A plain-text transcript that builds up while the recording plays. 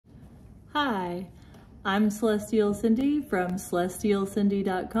Hi, I'm Celestial Cindy from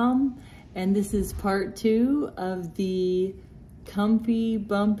CelestialCindy.com, and this is part 2 of the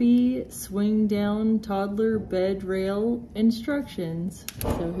Comfybumpy swing down toddler bed rail instructions.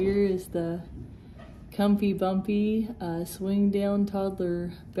 So here is the Comfybumpy swing down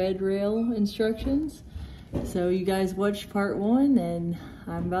toddler bed rail instructions. So you guys watched part 1 and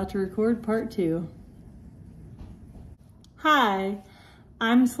I'm about to record part 2. Hi,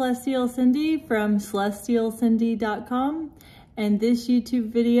 I'm Celestial Cindy from CelestialCindy.com, and this YouTube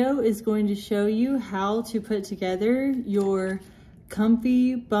video is going to show you how to put together your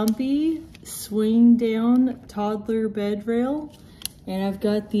Comfybumpy swing down toddler bed rail. And I've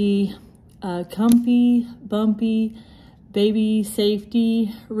got the Comfybumpy baby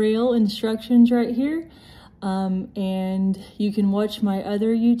safety rail instructions right here. And you can watch my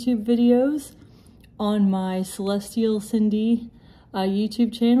other YouTube videos on my Celestial Cindy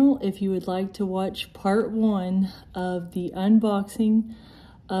YouTube channel if you would like to watch part 1 of the unboxing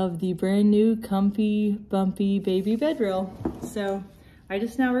of the brand new Comfybumpy baby bed rail. So I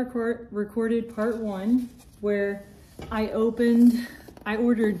just now recorded part 1 where I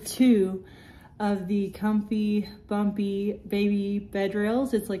ordered 2 of the Comfybumpy baby bed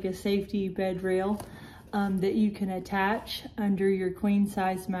rails. It's like a safety bed rail that you can attach under your queen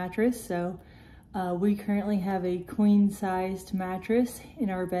size mattress. So we currently have a queen-sized mattress in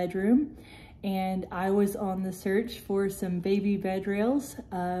our bedroom, and I was on the search for some baby bed rails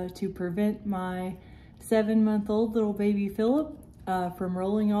to prevent my 7-month-old little baby Philip from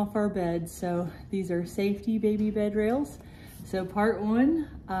rolling off our bed. So these are safety baby bed rails. So part 1,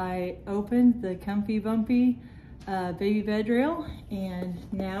 I opened the Comfybumpy baby bed rail, and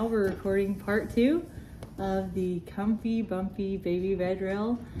now we're recording part 2 of the Comfybumpy baby bed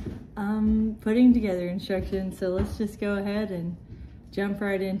rail putting together instructions. So let's just go ahead and jump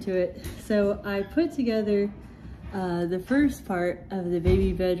right into it. So I put together the first part of the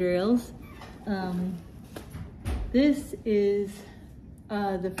baby bed rails. This is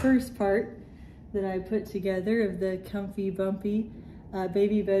the first part that I put together of the Comfybumpy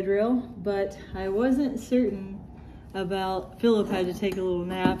baby bed rail, but I wasn't certain about, Philip had to take a little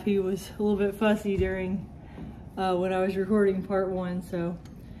nap. He was a little bit fussy during when I was recording part 1, so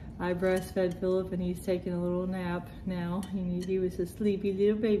I breastfed Philip and he's taking a little nap now. He was a sleepy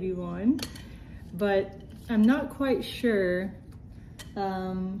little baby one, but I'm not quite sure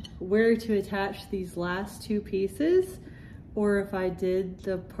where to attach these last 2 pieces, or if I did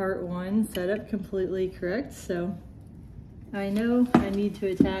the part 1 setup completely correct. So I know I need to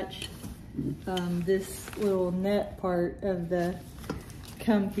attach this little net part of the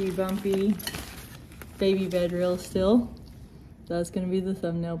Comfybumpy baby bed rail still. That's gonna be the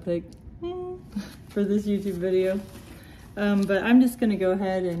thumbnail pic for this YouTube video. But I'm just gonna go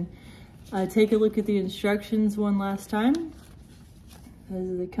ahead and take a look at the instructions one last time. This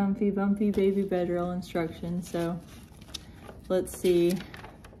is the Comfybumpy baby bed rail instructions. So let's see.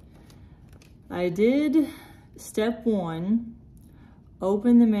 I did step 1,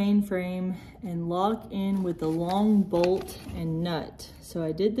 open the main frame and lock in with the long bolt and nut. So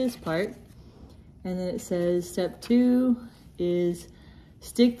I did this part, and then it says step 2 is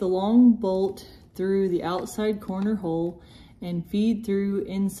stick the long bolt through the outside corner hole and feed through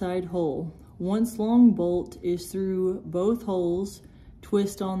inside hole. Once long bolt is through both holes,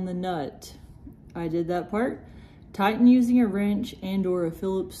 twist on the nut. I did that part. Tighten using a wrench and or a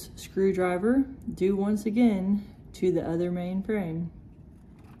Phillips screwdriver. Do once again to the other main frame.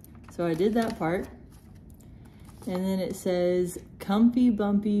 So I did that part. And then it says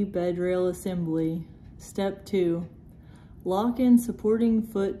Comfybumpy bed rail assembly. Step 2, lock in supporting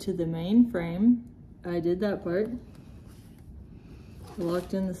foot to the main frame. I did that part.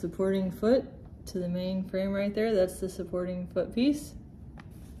 Locked in the supporting foot to the main frame right there. That's the supporting foot piece.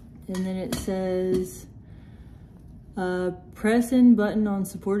 And then it says press in button on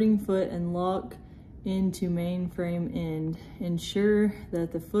supporting foot and lock into main frame end. Ensure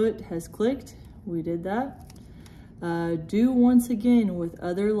that the foot has clicked. We did that. Do once again with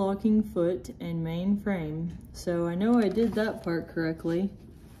other locking foot and main frame. So I know I did that part correctly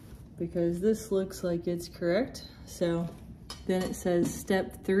because this looks like it's correct. So then it says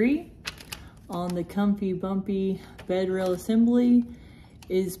step 3 on the Comfybumpy bed rail assembly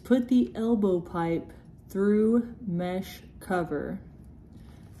is put the elbow pipe through mesh cover.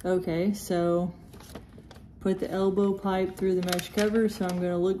 Okay, so put the elbow pipe through the mesh cover. So I'm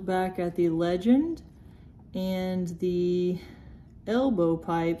going to look back at the legend, and the elbow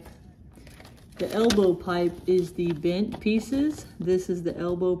pipe is the bent pieces. This is the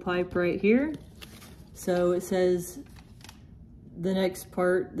elbow pipe right here. So it says the next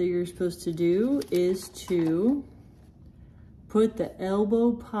part that you're supposed to do is to put the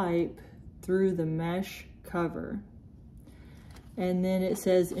elbow pipe through the mesh cover. And then it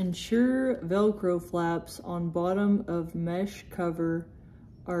says, ensure Velcro flaps on bottom of mesh cover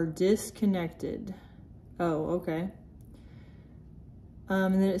are disconnected. Oh, okay.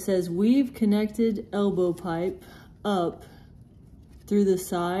 And then it says, weave connected elbow pipe up through the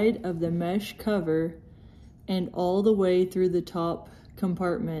side of the mesh cover and all the way through the top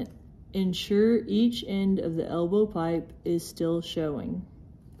compartment. Ensure each end of the elbow pipe is still showing.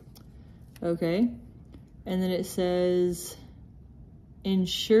 Okay. And then it says,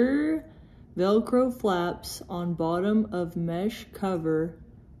 ensure Velcro flaps on bottom of mesh cover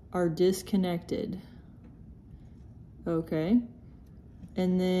are disconnected. Okay.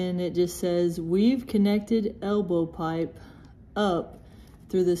 And then it just says, weave connected elbow pipe up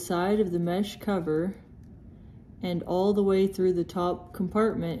through the side of the mesh cover and all the way through the top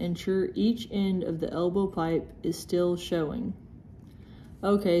compartment. Ensure each end of the elbow pipe is still showing.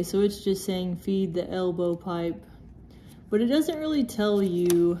 Okay, so it's just saying feed the elbow pipe, but it doesn't really tell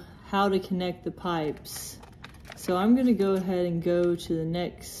you how to connect the pipes. So I'm gonna go ahead and go to the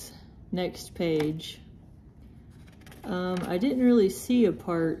next page. I didn't really see a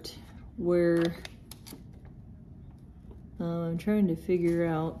part where I'm trying to figure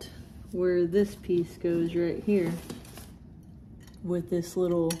out where this piece goes right here with this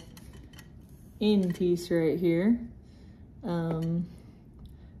little end piece right here.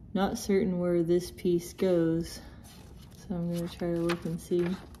 Not certain where this piece goes, so I'm going to try to look and see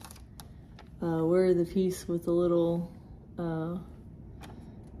where the piece with the little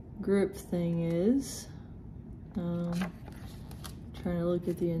grip thing is. Trying to look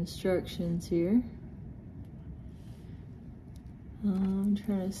at the instructions here. I'm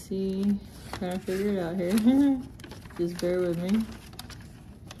trying to see, trying to figure it out here. Just bear with me.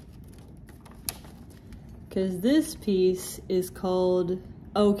 Because this piece is called,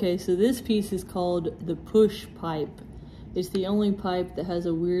 okay, so this piece is called the push pipe. It's the only pipe that has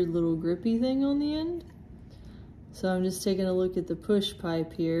a weird little grippy thing on the end. So I'm just taking a look at the push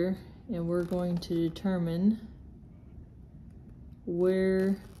pipe here, and we're going to determine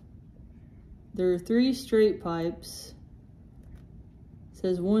where there are 3 straight pipes. It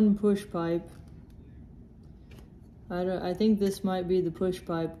says 1 push pipe. I think this might be the push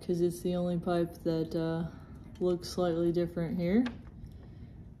pipe because it's the only pipe that looks slightly different here.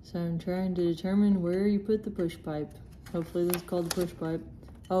 So I'm trying to determine where you put the push pipe. Hopefully this is called the push pipe.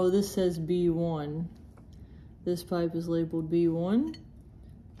 Oh, this says B1. This pipe is labeled B1.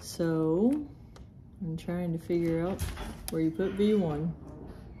 So I'm trying to figure out where you put B1.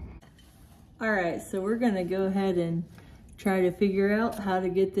 Alright, so we're gonna go ahead and try to figure out how to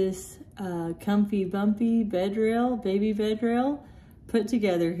get this Comfybumpy bed rail, baby bed rail, put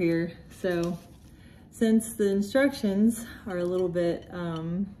together here. So since the instructions are a little bit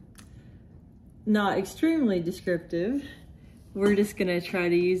not extremely descriptive, we're just gonna try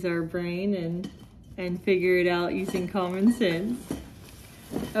to use our brain and figure it out using common sense.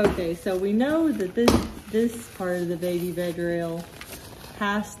 Okay, so we know that this part of the baby bed rail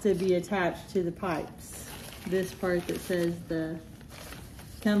has to be attached to the pipes. This part that says the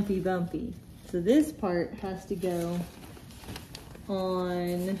Comfybumpy. So this part has to go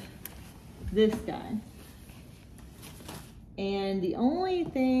on this guy. And the only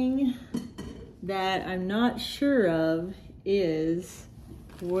thing that I'm not sure of is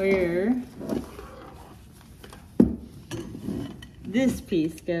where this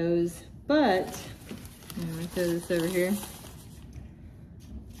piece goes, but I'm gonna throw this over here.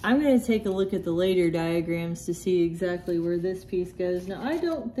 I'm going to take a look at the later diagrams to see exactly where this piece goes. Now, I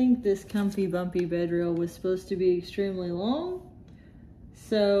don't think this Comfybumpy bed rail was supposed to be extremely long,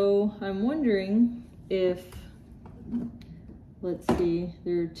 so I'm wondering if, let's see,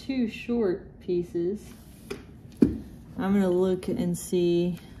 there are 2 short pieces. I'm going to look and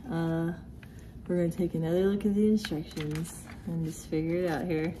see, we're going to take another look at the instructions and just figure it out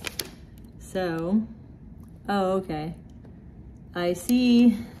here. So, oh, okay. I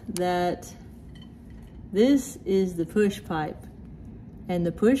see that this is the push pipe, and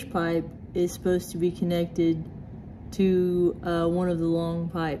the push pipe is supposed to be connected to one of the long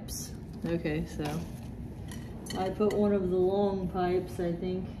pipes. Okay, so I put one of the long pipes, I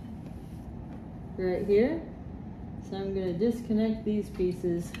think, right here. So I'm going to disconnect these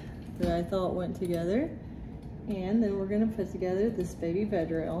pieces that I thought went together, and then we're going to put together this baby bed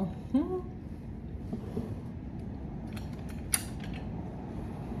rail.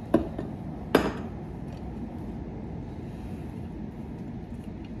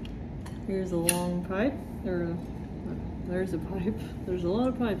 Here's a long pipe, or there's a pipe. There's a lot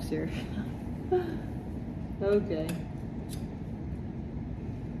of pipes here. Okay.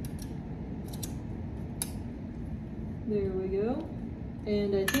 There we go.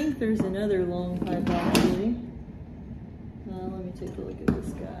 And I think there's another long pipe actually. Let me take a look at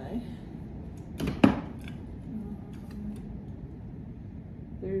this guy.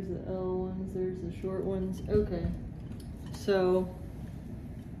 There's the L ones, there's the short ones. Okay. So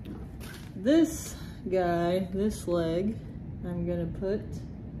this guy, this leg, I'm gonna put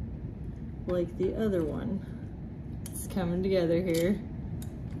like the other one. It's coming together here.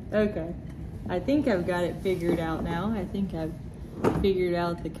 Okay. I think I've got it figured out now. I think I've figured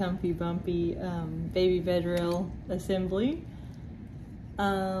out the Comfybumpy baby bed rail assembly.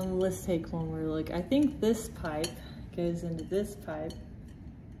 Let's take one more look. I think this pipe goes into this pipe.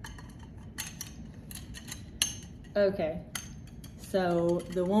 Okay, so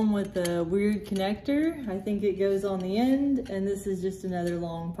the one with the weird connector, I think it goes on the end, and this is just another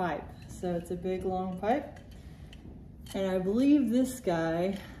long pipe. So it's a big long pipe. And I believe this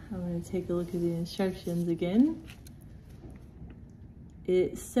guy, I'm gonna take a look at the instructions again.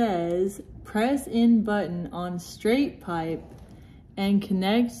 It says, press in button on straight pipe and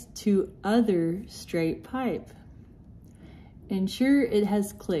connect to other straight pipe. Ensure it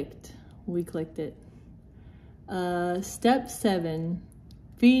has clicked. We clicked it. Step 7,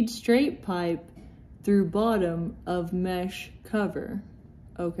 feed straight pipe through bottom of mesh cover.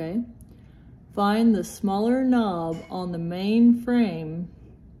 Okay. Find the smaller knob on the main frame.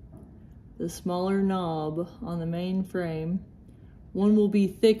 The smaller knob on the main frame. One will be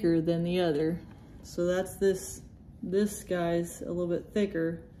thicker than the other. So that's this guy's a little bit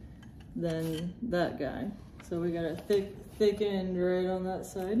thicker than that guy. So we got a thick end right on that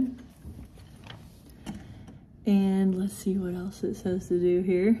side. And let's see what else it says to do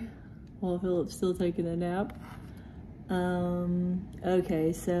here while Philip's still taking a nap.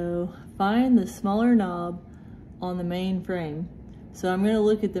 Okay, so find the smaller knob on the main frame. So I'm gonna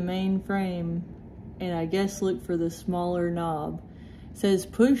look at the main frame and I guess look for the smaller knob. It says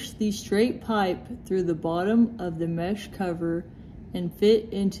push the straight pipe through the bottom of the mesh cover and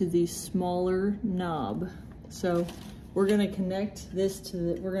fit into the smaller knob. So we're gonna connect this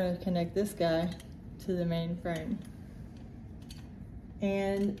to we're gonna connect this guy to the main frame.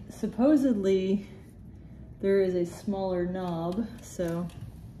 And supposedly there is a smaller knob, so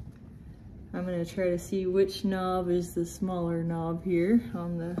I'm gonna try to see which knob is the smaller knob here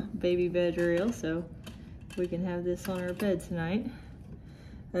on the baby bed rail so we can have this on our bed tonight.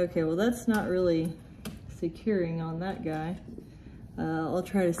 Okay, well that's not really securing on that guy. I'll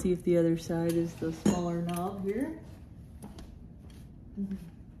try to see if the other side is the smaller knob here.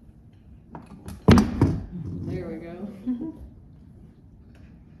 There we go.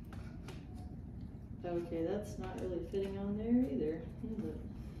 Okay, that's not really fitting on there either, is it?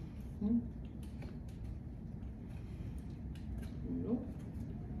 Nope.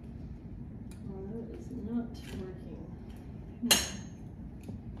 Well, that is not working.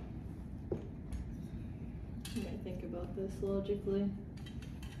 I'm gonna think about this logically.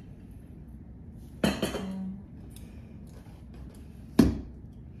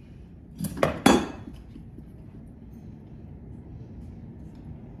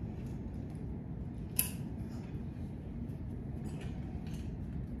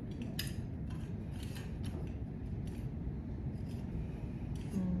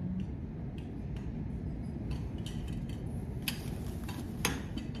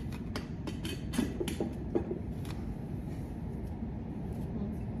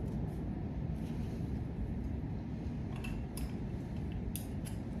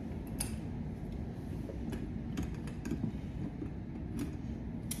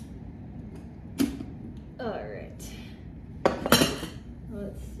 Alright,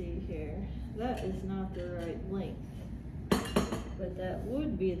 let's see here. That is not the right length, but that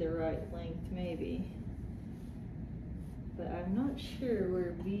would be the right length maybe. But I'm not sure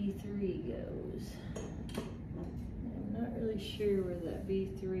where B3 goes. I'm not really sure where that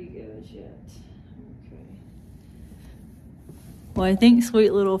B3 goes yet. Okay. Well, I think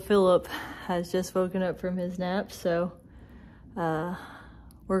sweet little Philip has just woken up from his nap, so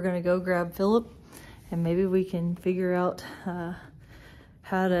we're gonna go grab Philip. And maybe we can figure out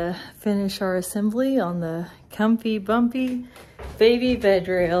how to finish our assembly on the Comfybumpy baby bed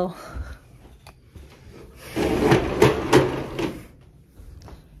rail.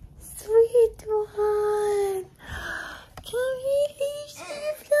 Sweet one! Come here, Lucy.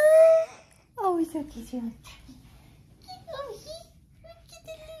 Oh, it's okay, sweet one. Oh, look at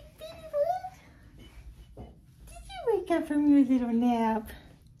the little baby one. Did you wake up from your little nap?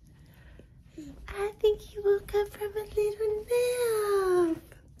 I think think you woke up from a little nap.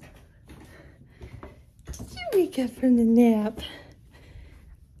 Did you wake up from the nap?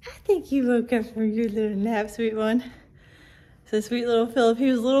 I think you woke up from your little nap, sweet one. So sweet little Philip, he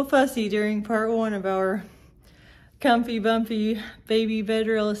was a little fussy during part 1 of our Comfybumpy baby bed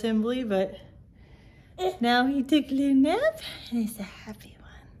rail assembly, but now he took a little nap and he's a happy one.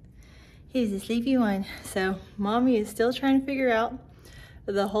 He's a sleepy one. So mommy is still trying to figure out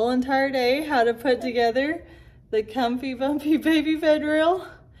the whole entire day how to put together the Comfybumpy baby bed rail.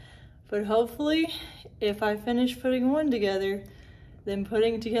 But hopefully, if I finish putting one together, then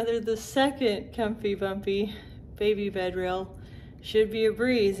putting together the second Comfybumpy baby bed rail should be a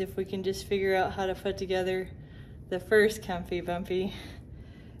breeze if we can just figure out how to put together the first Comfybumpy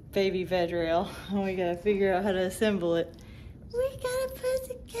baby bed rail. We gotta figure out how to assemble it. We gotta put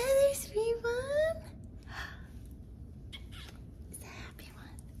together, sweet one. He's a happy one.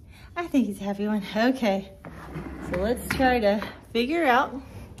 I think he's a happy one. Okay, so let's try to figure out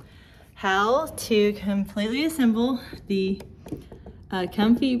how to completely assemble the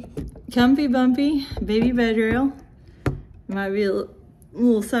Comfybumpy baby bed rail. It might be a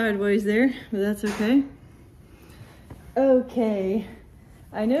little sideways there, but that's okay. Okay,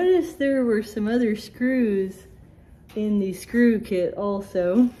 I noticed there were some other screws in the screw kit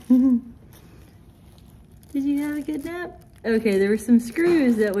also. Did you have a good nap? Okay, there were some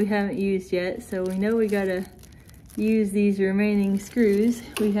screws that we haven't used yet, so we know we gotta use these remaining screws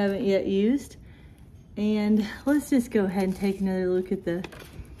we haven't yet used. And let's just go ahead and take another look at the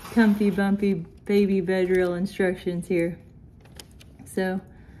Comfybumpy baby bed rail instructions here. So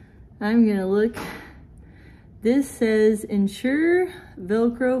I'm gonna look. This says ensure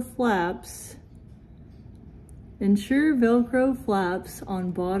Velcro flaps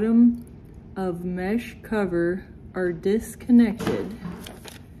on bottom of mesh cover are disconnected.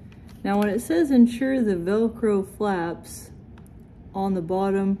 Now when it says ensure the Velcro flaps on the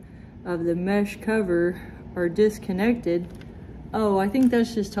bottom of the mesh cover are disconnected, oh, I think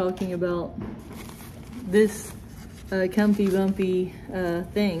that's just talking about this Comfybumpy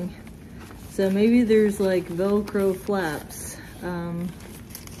thing. So maybe there's like Velcro flaps on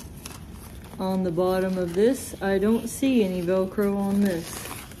the bottom of this. I don't see any Velcro on this.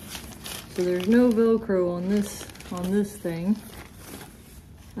 So there's no Velcro on this thing.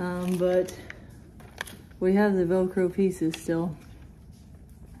 But we have the Velcro pieces still.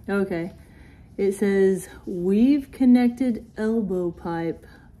 Okay, it says weave connected elbow pipe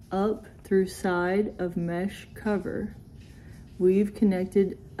up through side of mesh cover. Weave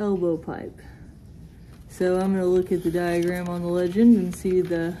connected elbow pipe. So I'm gonna look at the diagram on the legend and see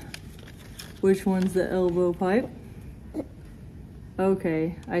which one's the elbow pipe.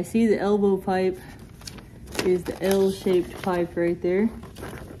 Okay, I see the elbow pipe is the L-shaped pipe right there.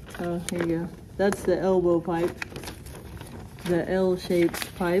 Oh, here you go. That's the elbow pipe. The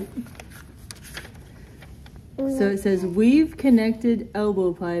L-shaped pipe. So it says weave connected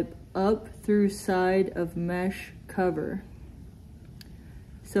elbow pipe up through side of mesh cover.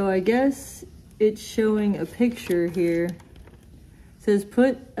 So I guess it's showing a picture here. It says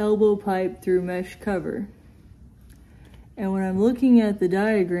put elbow pipe through mesh cover. And when I'm looking at the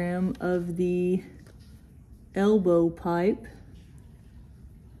diagram of the elbow pipe,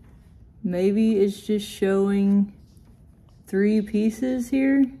 maybe it's just showing 3 pieces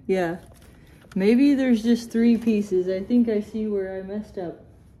here. Yeah, maybe there's just 3 pieces. I think I see where I messed up.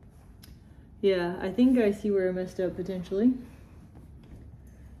 Yeah, I think I see where I messed up potentially.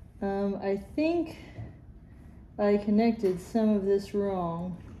 I think I connected some of this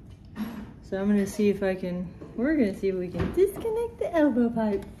wrong. So I'm gonna see if we're gonna see if we can disconnect the elbow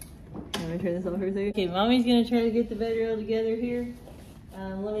pipe. Let me turn this off for a second. Okay, mommy's gonna try to get the bed rail together here.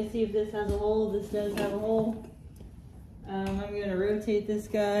 Let me see if this has a hole. This does have a hole. I'm gonna rotate this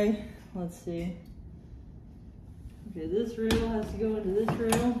guy. Let's see. Okay, this rail has to go into this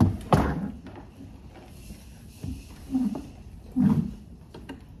rail.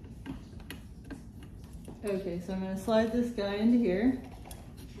 Okay, so I'm gonna slide this guy into here.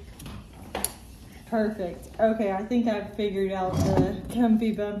 Perfect. Okay, I think I've figured out the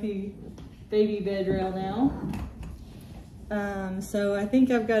Comfybumpy baby bed rail now. So I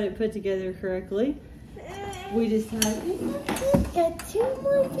think I've got it put together correctly. We just have, we've got 2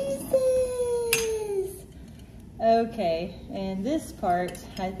 more pieces. Okay, and this part,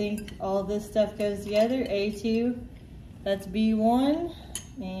 I think all this stuff goes together. A2, that's B1,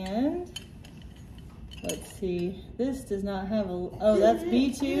 and let's see, this does not have a, oh, that's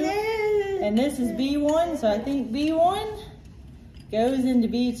B2, and this is B1, so I think B1 goes into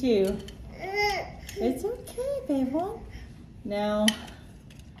B2. It's okay, babe one. Now,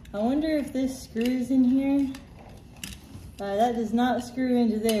 I wonder if this screws in here. That does not screw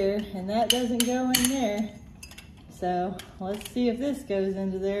into there, and that doesn't go in there. So let's see if this goes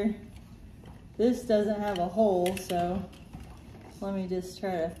into there. This doesn't have a hole, so let me just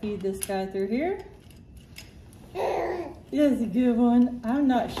try to feed this guy through here. That's a good one. I'm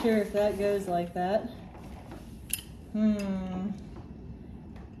not sure if that goes like that.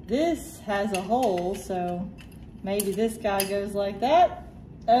 This has a hole, so maybe this guy goes like that.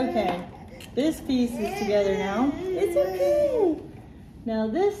 Okay, this piece is together now. It's okay. Now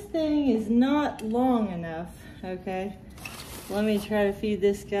this thing is not long enough, okay? Let me try to feed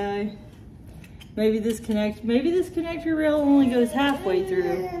this guy. Maybe this connector rail only goes halfway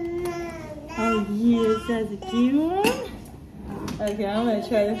through. Oh yes, that's a cute one. Okay, I'm gonna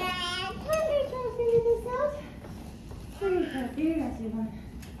try to figure this out.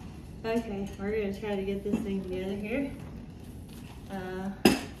 Okay, we're gonna try to get this thing together here.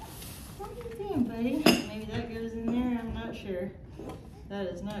 What are you doing, buddy? Maybe that goes in there, I'm not sure. That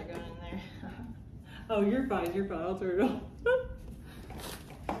is not going in there. Oh, you're fine, I'll turn it off.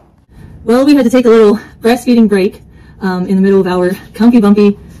 Well, we had to take a little breastfeeding break in the middle of our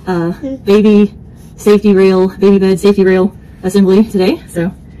Comfybumpy baby bed safety rail assembly today.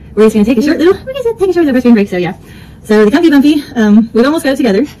 So we're just gonna take a short little breastfeeding break. So yeah, so the Comfybumpy, we've almost got it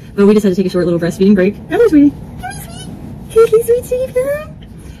together, but we just had to take a short little breastfeeding break. Come here, sweetie. Sweet.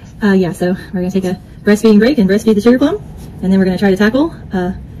 Yeah, so we're gonna take a breastfeeding break and breastfeed the sugar plum, and then we're gonna try to tackle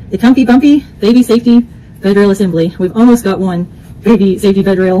the Comfybumpy baby safety bed rail assembly. We've almost got one baby safety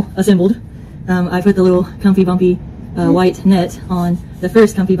bed rail assembled. I put the little Comfybumpy white net on the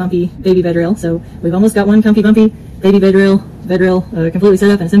first Comfybumpy baby bed rail, so we've almost got one Comfybumpy baby bed rail completely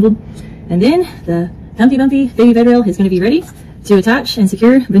set up and assembled. And then the Comfybumpy baby bed rail is going to be ready to attach and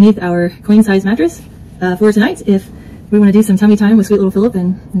secure beneath our queen size mattress for tonight. If we want to do some tummy time with sweet little Philip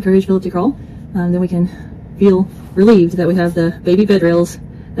and encourage Philip to crawl, then we can feel relieved that we have the baby bed rails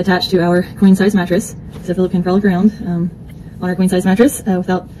attached to our queen size mattress, so Philip can frolic around on our queen size mattress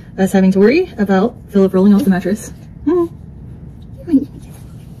without us having to worry about Philip rolling off the mattress. Good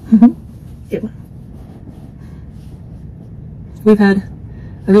one. We've had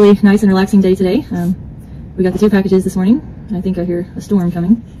a really nice and relaxing day today. We got the 2 packages this morning. I think I hear a storm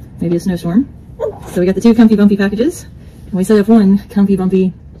coming, maybe a snowstorm. So we got the 2 Comfybumpy packages, and we set up one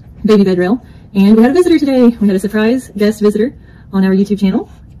Comfybumpy baby bed rail. And we had a visitor today. We had a surprise guest visitor on our YouTube channel,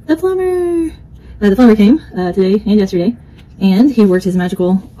 the plumber. The plumber came today and yesterday, and he worked his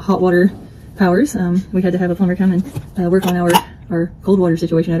magical hot water powers. We had to have a plumber come and work on our cold water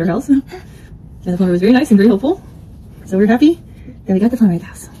situation at our house. And the plumber was very nice and very helpful. So we're happy that we got the plumber at the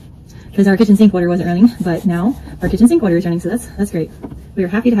house, because our kitchen sink water wasn't running, but now our kitchen sink water is running, so that's great. We are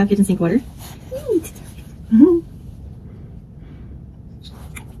happy to have kitchen sink water.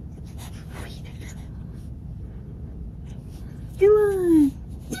 Come on.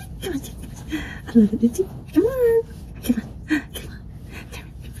 I love it. Come on. Come on. Come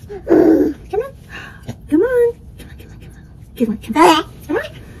on. Come on. Come on. Come on. Come on.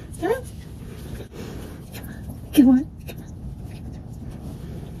 Come on. Come on.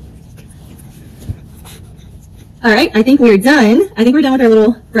 All right, I think we're done. I think we're done with our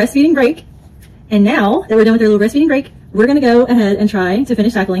little breastfeeding break. And now that we're done with our little breastfeeding break, we're gonna go ahead and try to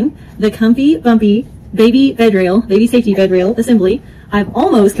finish tackling the Comfybumpy baby safety bed rail assembly. I've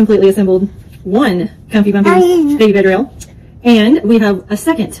almost completely assembled one Comfybumpy baby bed rail, and we have a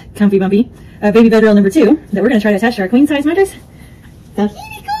second Comfybumpy baby bed rail number 2 that we're gonna try to attach to our queen size mattress. So,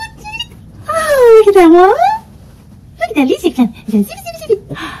 oh, look at that one! Look at that lipstick pen. This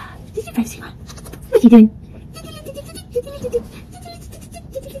is a privacy one. What's he doing?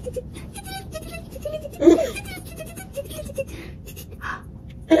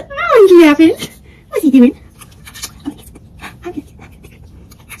 Oh, he's laughing. What's he doing?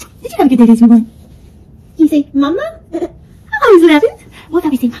 Did you have a good day this morning? Did you say mama? Oh, he's laughing. What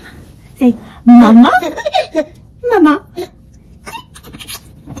have you say mama? Say mama. Mama.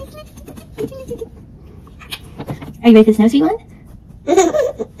 Are you ready for the snow sweet one?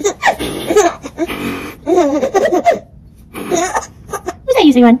 What's that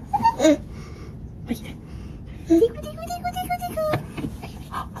you say one? What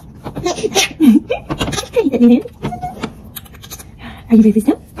are you doing? Are you ready for this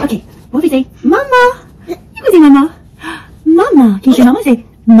now? Okay, what if we say mama? You can say mama. Mama. Can you say mama? Say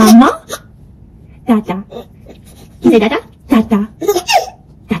mama. Dada. Can you say dada? Dada.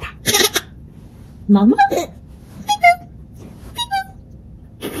 Dada. Mama.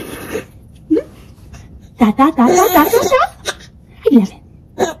 Da da da da da da da. I love it.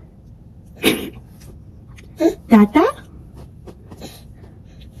 Da da.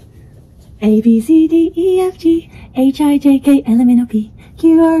 A, B, C, D, E, F, G, H, I, J, K, L, M, N, O, P,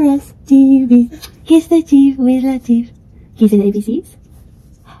 Q, R, S, T, U, V. Kiss the chief with Latif. Can you say the ABCs?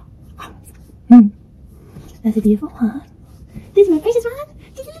 That's a beautiful one. This is my precious one.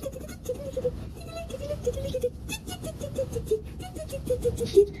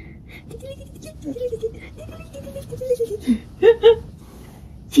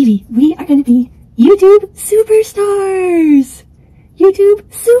 TV, we are going to be YouTube superstars. YouTube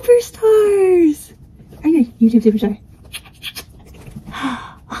superstars. Are you a YouTube superstar?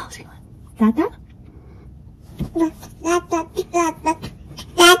 Oh, sweet one. Tata? Tata? Tata?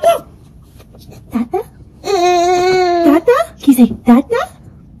 Tata? Can you say Tata?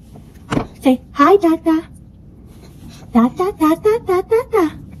 Say hi, Tata. Tata, Tata, Tata, Tata.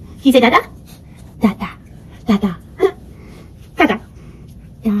 Can you say Tata? Tata, Tata, Tata,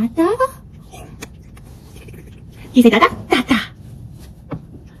 Tata. Can you say Tata? Tata.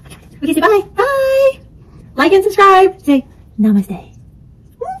 Okay, say bye. Bye. Like and subscribe. Say namaste.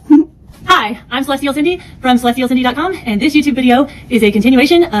 Hi, I'm Celestial Cindy from CelestialCindy.com, and this YouTube video is a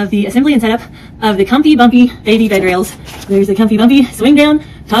continuation of the assembly and setup of the Comfybumpy baby bed rails. There's the Comfybumpy swing down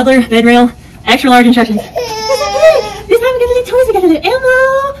toddler bed rail, extra large instructions. This time we got the little toys. We got the little Elmo.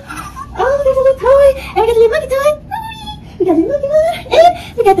 Oh, there's a little toy, and we got the little monkey toy. We got the monkey one,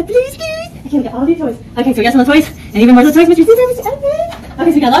 and we got the blues. Okay, we got all these toys. Okay, so we got some little toys, and even more little toys. Mr. Caesar,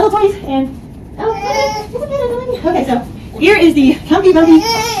 okay, so we got a lot of little toys, and okay, so here is the Comfybumpy.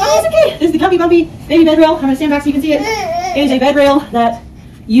 Oh, it's okay. This is the Comfybumpy baby bed rail. I'm going to stand back so you can see it. It is a bed rail that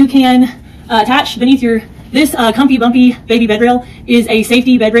you can attach beneath your. This Comfybumpy baby bed rail is a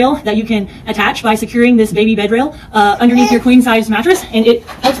safety bed rail that you can attach by securing this baby bed rail underneath your queen size mattress, and it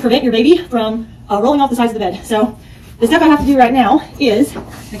helps prevent your baby from rolling off the sides of the bed. So the step I have to do right now is,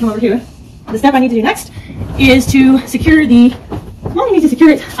 I come over here. The step I need to do next is to secure the. Well, I need to secure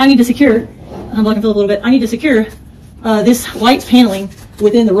it. I need to secure. I'm blocking Philip a little bit. I need to secure this white paneling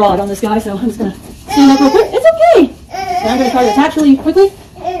within the rod on this guy. So I'm just gonna stand up real quick. It's okay. And I'm gonna try to attach really quickly.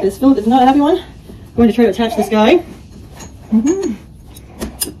 This Philip is not a happy one. I'm going to try to attach this guy.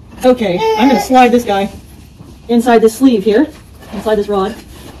 Okay, I'm going to slide this guy inside this sleeve here, inside this rod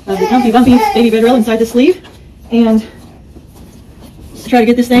of the Comfybumpy baby bed rail inside the sleeve, and try to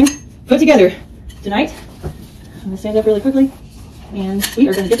get this thing put together tonight. I'm going to stand up really quickly, and we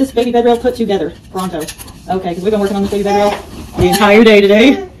are going to get this baby bed rail put together pronto. Okay, because we've been working on this baby bed rail the entire day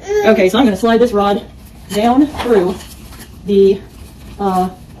today. Okay, so I'm going to slide this rod down through the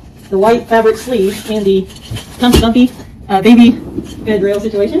white fabric sleeve in the Comfybumpy baby bed rail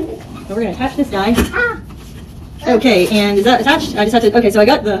situation. And we're going to attach this guy. Okay, and is that attached? I just have to, okay, so I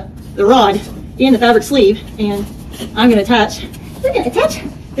got the rod in the fabric sleeve, and I'm going to attach, we're going to attach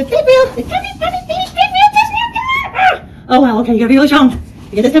the bed rail, the Comfybumpy baby bed rail. Oh wow, okay, you got to be really strong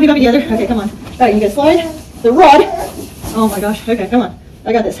to get this Comfybumpy together. Okay, come on. All right, you got to slide the rod. Oh my gosh, okay, come on.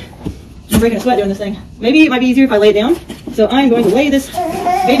 I got this. I'm breaking a sweat doing this thing. Maybe it might be easier if I lay it down. So I'm going to lay this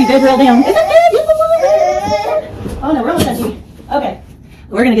baby bed rail down. Oh no, we're almost done. Okay,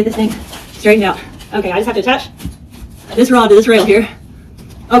 we're gonna get this thing straightened out. Okay, I just have to attach this rod to this rail here.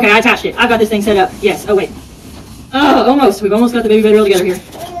 Okay, I attached it. I've got this thing set up. Yes. Oh wait. Oh, almost. We've almost got the baby bed rail together here.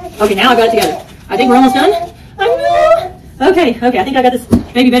 Okay, now I've got it together. I think we're almost done. I know. Okay. I think I got this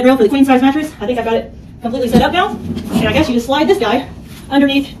baby bed rail for the queen size mattress. I think I got it completely set up now. And I guess you just slide this guy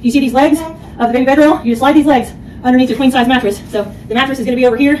underneath. You see these legs of the baby bed rail? You just slide these legs underneath your queen size mattress. So the mattress is going to be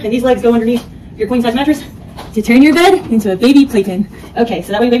over here, and these legs go underneath your queen size mattress to turn your bed into a baby playpen. Okay,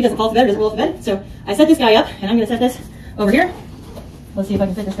 so that way baby doesn't fall off the bed or doesn't roll off the bed. So I set this guy up, and I'm going to set this over here. Let's see if I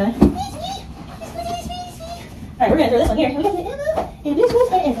can fit this guy. Alright, we're going to throw this one here. We got the Emma, and this was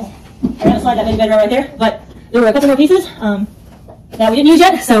the Emma. I'm going to slide that baby bed rail right there, but there were a couple more pieces that we didn't use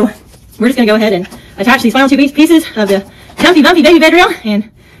yet, so we're just going to go ahead and attach these final two pieces of the Comfybumpy baby bed rail, and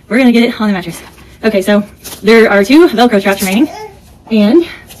we're going to get it on the mattress. Okay, so there are two Velcro straps remaining, and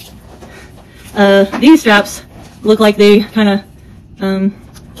these straps look like they kind of,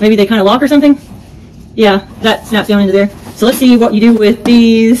 maybe they kind of lock or something. Yeah, that snaps down into there. So let's see what you do with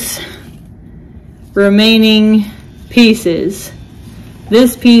these remaining pieces.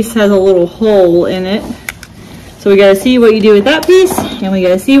 This piece has a little hole in it, so we gotta see what you do with that piece, and we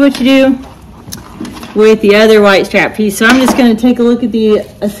gotta see what you do with the other white strap piece. So I'm just gonna take a look at the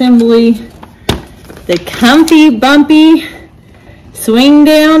assembly. The Comfybumpy swing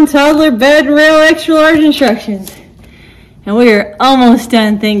down toddler bed rail extra large instructions. And we are almost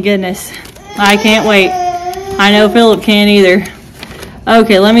done, thank goodness. I can't wait. I know Philip can't either.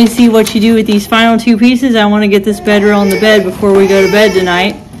 Okay, let me see what you do with these final two pieces. I want to get this bed rail on the bed before we go to bed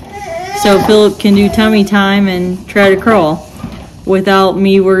tonight, so Philip can do tummy time and try to crawl. without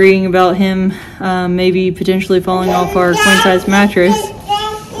me worrying about him maybe potentially falling off our queen size mattress.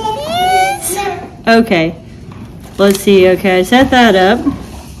 Okay, let's see. Okay, I set that up.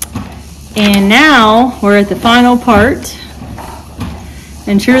 And now we're at the final part.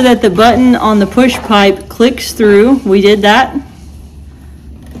 Ensure that the button on the push pipe clicks through. We did that.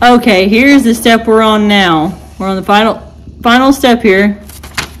 Okay, here's the step we're on now. We're on the final step here.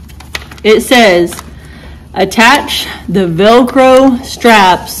 It says, attach the Velcro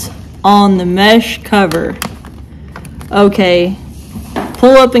straps on the mesh cover. Okay,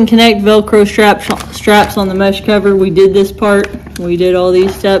 pull up and connect Velcro straps on the mesh cover. We did this part. We did all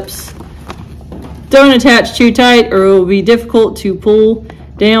these steps. Don't attach too tight or it will be difficult to pull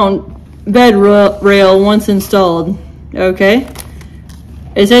down bed rail once installed. Okay.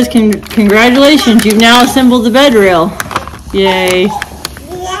 It says, congratulations, you've now assembled the bed rail. Yay.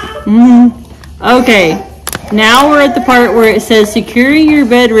 Okay. Now we're at the part where it says securing your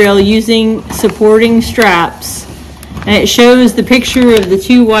bed rail using supporting straps. And it shows the picture of the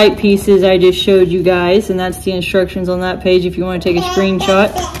two white pieces I just showed you guys. And that's the instructions on that page if you want to take a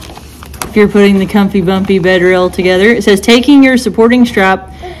screenshot. If you're putting the Comfybumpy bed rail together. It says taking your supporting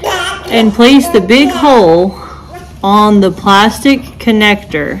strap and place the big hole on the plastic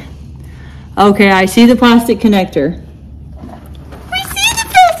connector. Okay, I see the plastic connector. We see the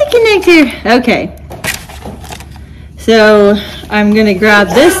plastic connector. Okay. So I'm gonna grab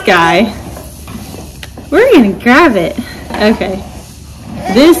this guy. We're gonna grab it. Okay.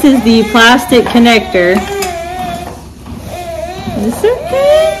 This is the plastic connector. Is this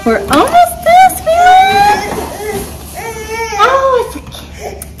okay? We're almost there, sweetheart. Oh, it's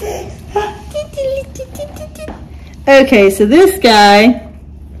okay. Okay, so this guy,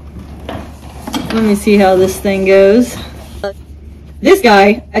 let me see how this thing goes. This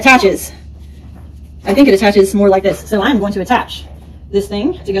guy attaches. I think it attaches more like this. So I'm going to attach this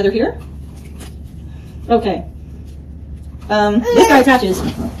thing together here. Okay. This guy attaches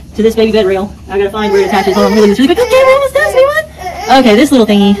to this baby bed rail. I gotta find where it attaches. Hold on, really quick. Okay, we're almost done, sweetheart. Okay, this little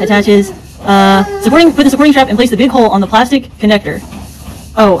thingy attaches. Put the supporting strap and place the big hole on the plastic connector.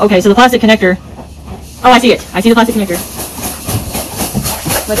 Oh, okay, so the plastic connector. Oh, I see it. I see the plastic connector.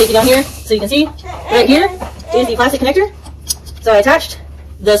 I'm gonna take you down here so you can see. Right here is the plastic connector. So I attached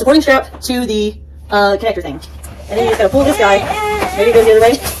the supporting strap to the connector thing. And then you just gotta pull this guy. Maybe it goes the other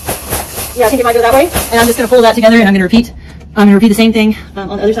way. Yeah, I think it might go that way. And I'm just gonna pull that together and I'm gonna repeat the same thing on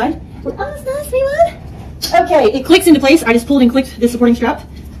the other side. We're almost done, sweetheart. Okay, it clicks into place. I just pulled and clicked this supporting strap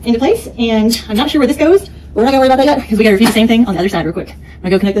into place. And I'm not sure where this goes. We're not gonna worry about that yet because we gotta repeat the same thing on the other side real quick. I'm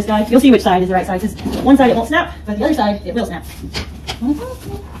gonna go connect this guy. You'll see which side is the right side because one side it won't snap, but the other side it will snap. We're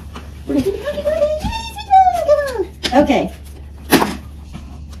gonna keep it going. Okay.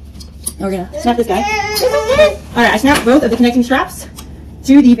 We're gonna snap this guy. Alright, I snapped both of the connecting straps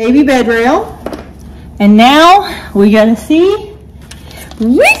to the baby bed rail. And now we gotta see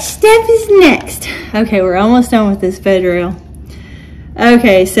which step is next. Okay, we're almost done with this bed rail.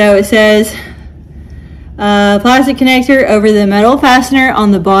 Okay, so it says plastic connector over the metal fastener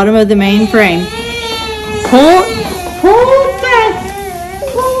on the bottom of the main frame. Pull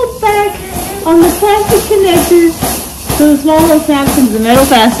back on the plastic connector so the small hole snaps into the metal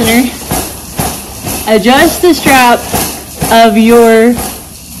fastener. Adjust the strap of your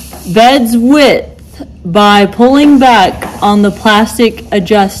bed's width by pulling back on the plastic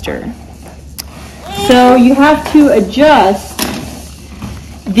adjuster. So you have to adjust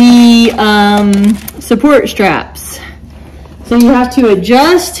the support straps. So you have to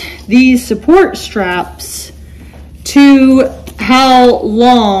adjust these support straps to how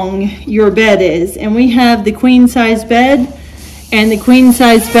long your bed is. And we have the queen size bed, and the queen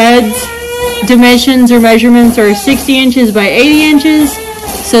size bed's dimensions or measurements are 60 inches by 80 inches.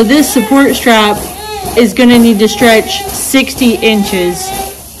 So this support strap is going to need to stretch 60 inches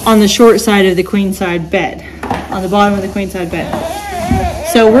on the short side of the queen size bed, on the bottom of the queen size bed.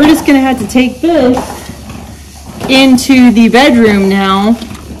 So we're just going to have to take this into the bedroom now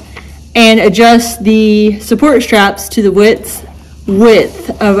and adjust the support straps to the width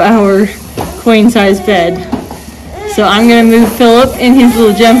of our queen size bed. So I'm going to move Philip in his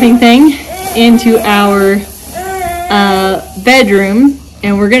little jumping thing into our bedroom,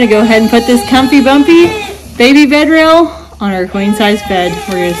 and we're going to go ahead and put this Comfybumpy baby bed rail on our queen size bed.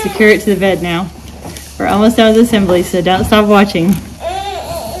 We're going to secure it to the bed now. We're almost done with assembly, so don't stop watching.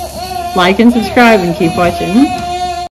 Like and subscribe and keep watching.